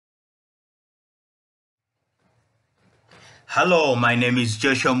Hello, my name is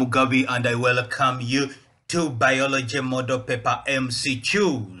Joshua Mugabi and I welcome you to Biology Model Paper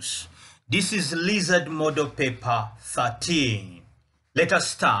MCQs. This is Lizard Model Paper 13. Let us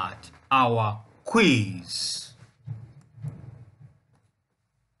start our quiz.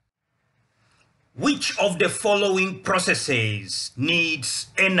 Which of the following processes needs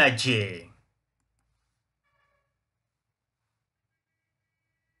energy?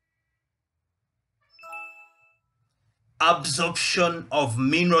 Absorption of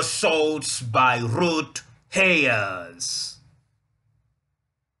mineral salts by root hairs.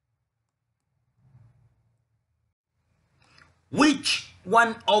 Which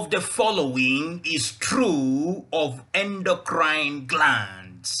one of the following is true of endocrine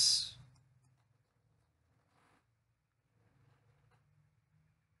glands?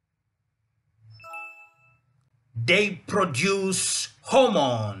 They produce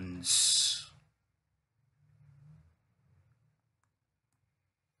hormones.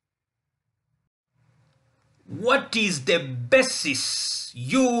 What is the basis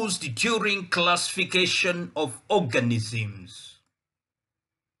used during classification of organisms?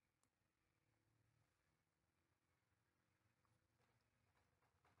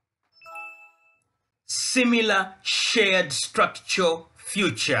 Similar shared structure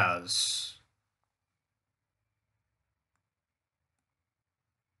features.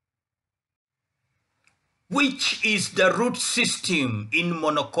 Which is the root system in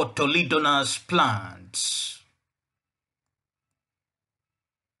monocotyledonous plants?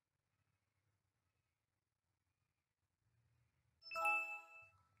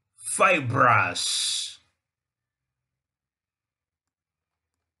 Fibrous.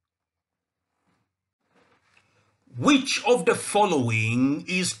 Which of the following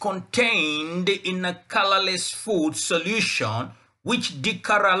is contained in a colorless food solution which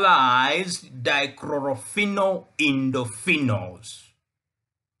decolorize dichlorophenols?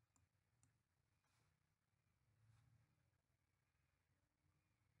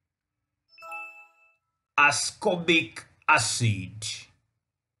 Ascorbic acid.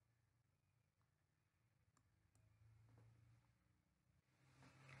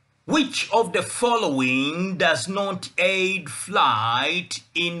 Which of the following does not aid flight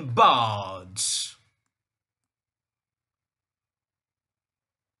in birds?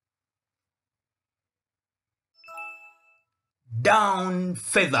 Down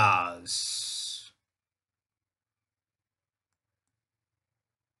feathers.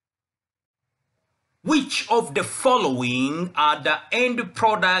 Which of the following are the end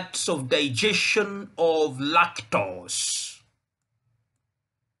products of digestion of lactose?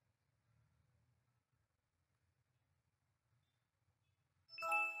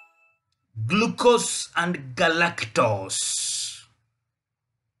 Glucose and galactose.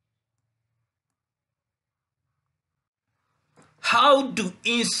 How do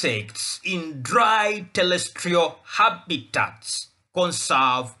insects in dry terrestrial habitats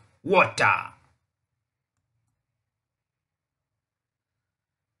conserve water?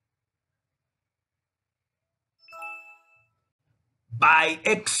 By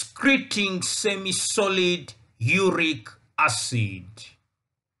excreting semi-solid uric acid.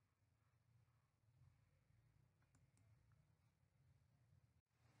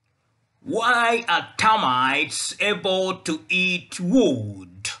 Why are termites able to eat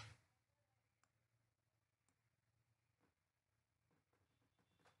wood?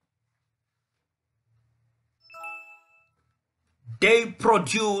 They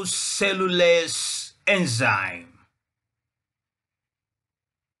produce cellulase enzyme.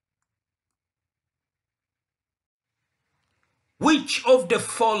 Which of the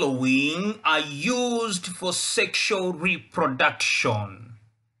following are used for sexual reproduction?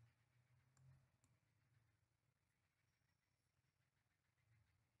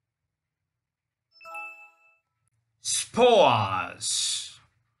 Spores.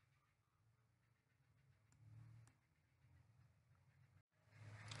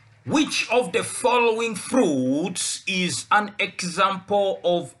 Which of the following fruits is an example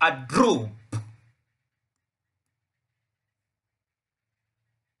of a drupe?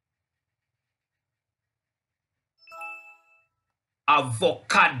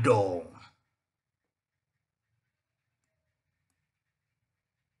 Avocado.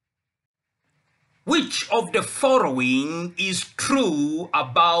 Which of the following is true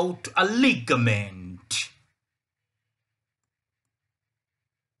about a ligament?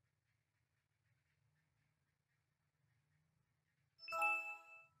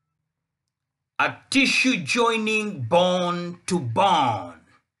 A tissue joining bone to bone.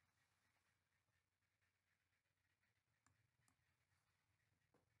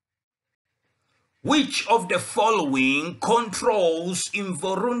 Which of the following controls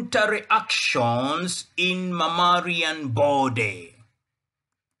involuntary actions in mammalian body?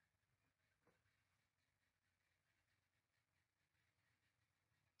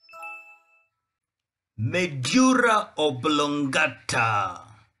 Medulla oblongata.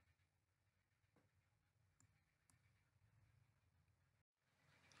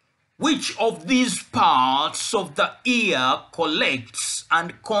 Which of these parts of the ear collects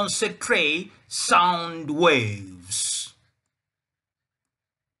and concentrates sound waves?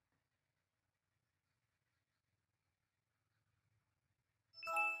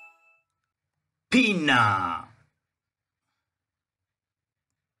 Pinna.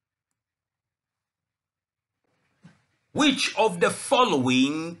 Which of the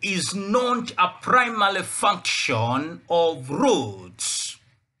following is not a primary function of roots?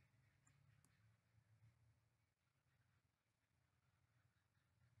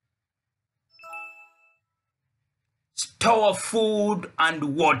 Store food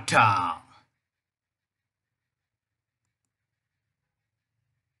and water.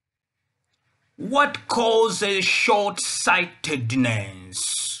 What causes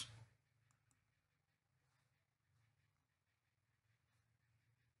short-sightedness?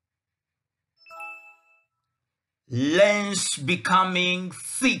 Lens becoming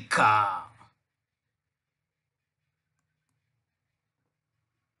thicker.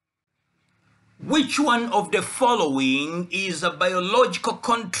 Which one of the following is a biological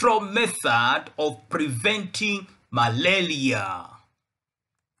control method of preventing malaria?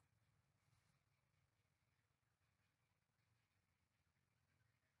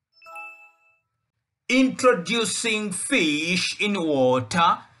 Introducing fish in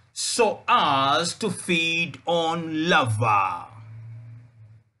water so as to feed on larvae.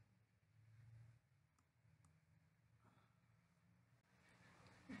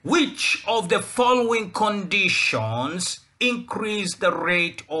 Which of the following conditions increase the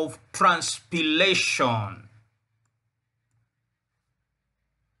rate of transpiration?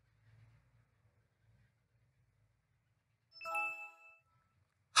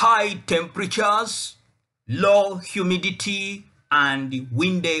 High temperatures, low humidity, and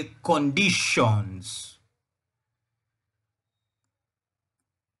windy conditions.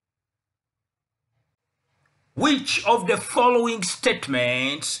 Which of the following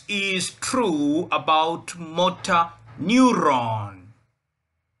statements is true about motor neuron?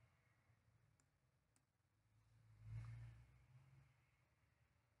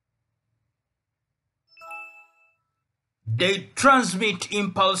 They transmit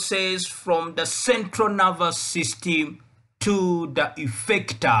impulses from the central nervous system to the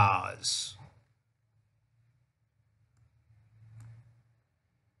effectors.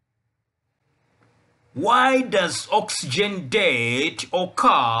 Why does oxygen debt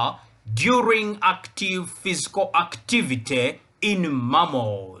occur during active physical activity in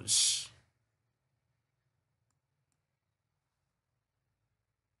mammals?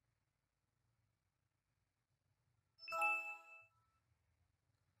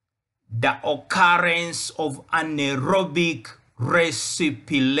 The occurrence of anaerobic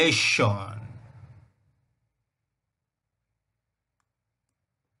respiration.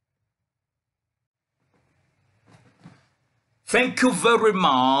 Thank you very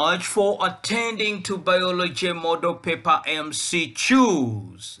much for attending to Biology Model Paper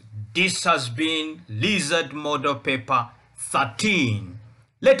MCQs. This has been Lizard Model Paper 13.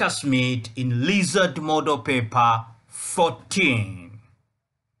 Let us meet in Lizard Model Paper 14.